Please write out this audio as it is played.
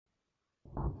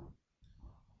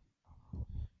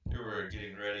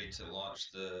getting ready to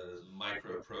launch the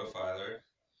micro profiler.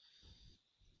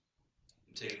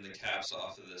 I'm taking the caps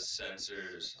off of the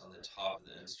sensors on the top of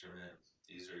the instrument.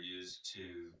 These are used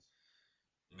to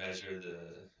measure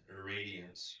the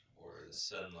irradiance or the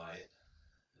sunlight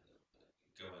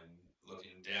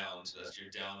looking down, so that's your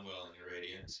downwelling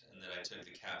irradiance. And then I took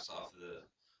the caps off of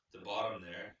the bottom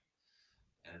there,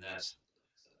 and that's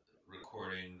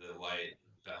recording the light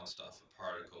bounced off of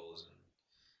particles and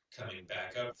coming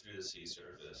back up through the sea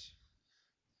surface.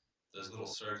 Those little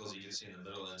circles you can see in the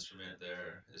middle instrument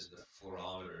there is the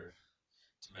fluorometer.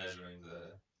 It's measuring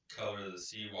the color of the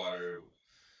seawater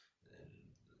and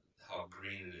how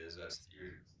green it is.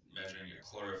 You're measuring your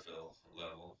chlorophyll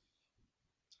level.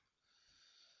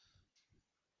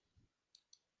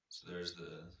 So there's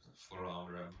the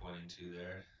fluorometer I'm pointing to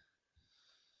there.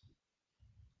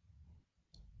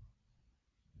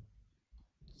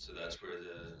 So that's where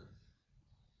the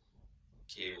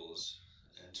cables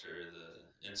enter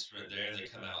the instrument there, and they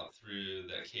come out through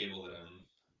that cable that I'm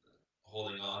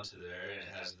holding on to there, and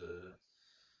it has the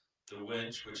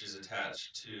winch, which is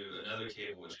attached to another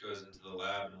cable which goes into the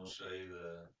lab, and we'll show you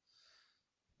the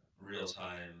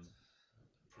real-time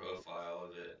profile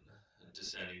of it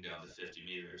descending down to 50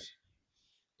 meters.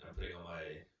 I'm putting on my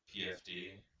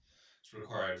PFD. It's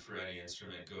required for any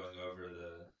instrument going over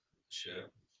the ship.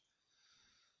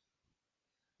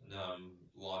 Now I'm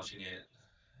launching it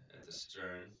at the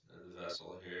stern of the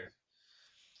vessel here.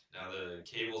 Now the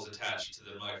cable's attached to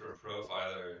the micro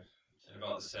profiler in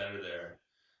about the center there,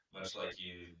 much like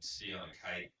you'd see on a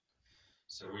kite.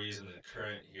 So we're using the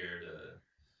current here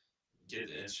to get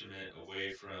the instrument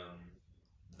away from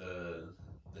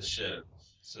the ship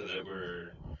so that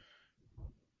we're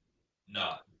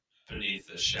not beneath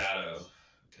the shadow,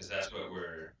 because that's what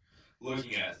we're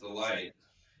looking at, the light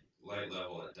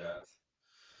level at depth.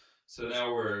 So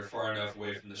now we're far enough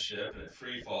away from the ship, and it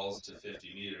free falls to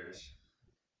 50 meters.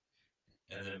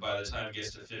 And then by the time it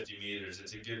gets to 50 meters,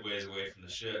 it's a good ways away from the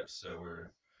ship, so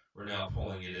we're now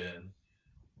pulling it in.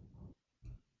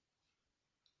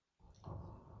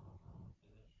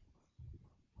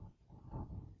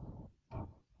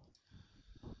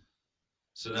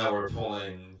 So now we're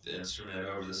pulling the instrument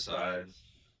over the side.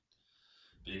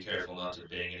 Be careful not to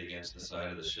bang it against the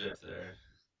side of the ship there.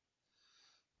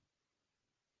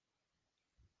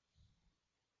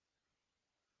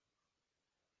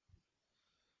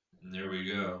 And there we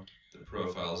go. The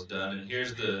profile's done. And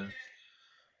here's the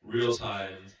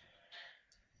real-time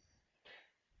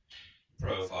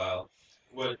profile.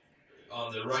 What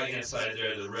on the right-hand side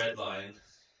there, the red line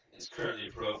is currently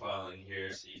profiling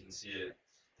here, so you can see it,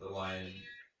 the line.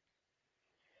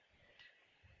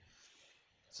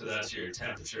 So that's your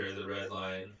temperature, the red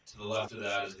line. To the left of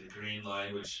that is the green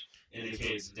line, which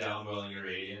indicates downwelling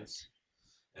irradiance.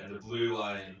 And the blue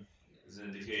line is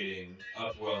indicating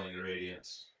upwelling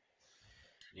irradiance.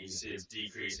 You can see it's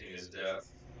decreasing as depth.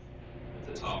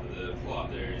 At the top of the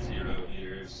plot there is 0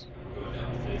 meters. We're going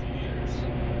down to 50 meters.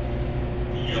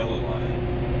 The yellow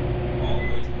line, all the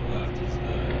way to the left, is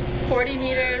the 40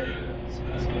 meters. So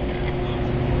that's what we're going on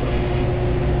to.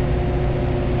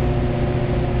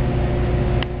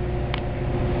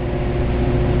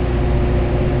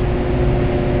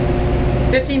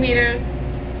 50 meters.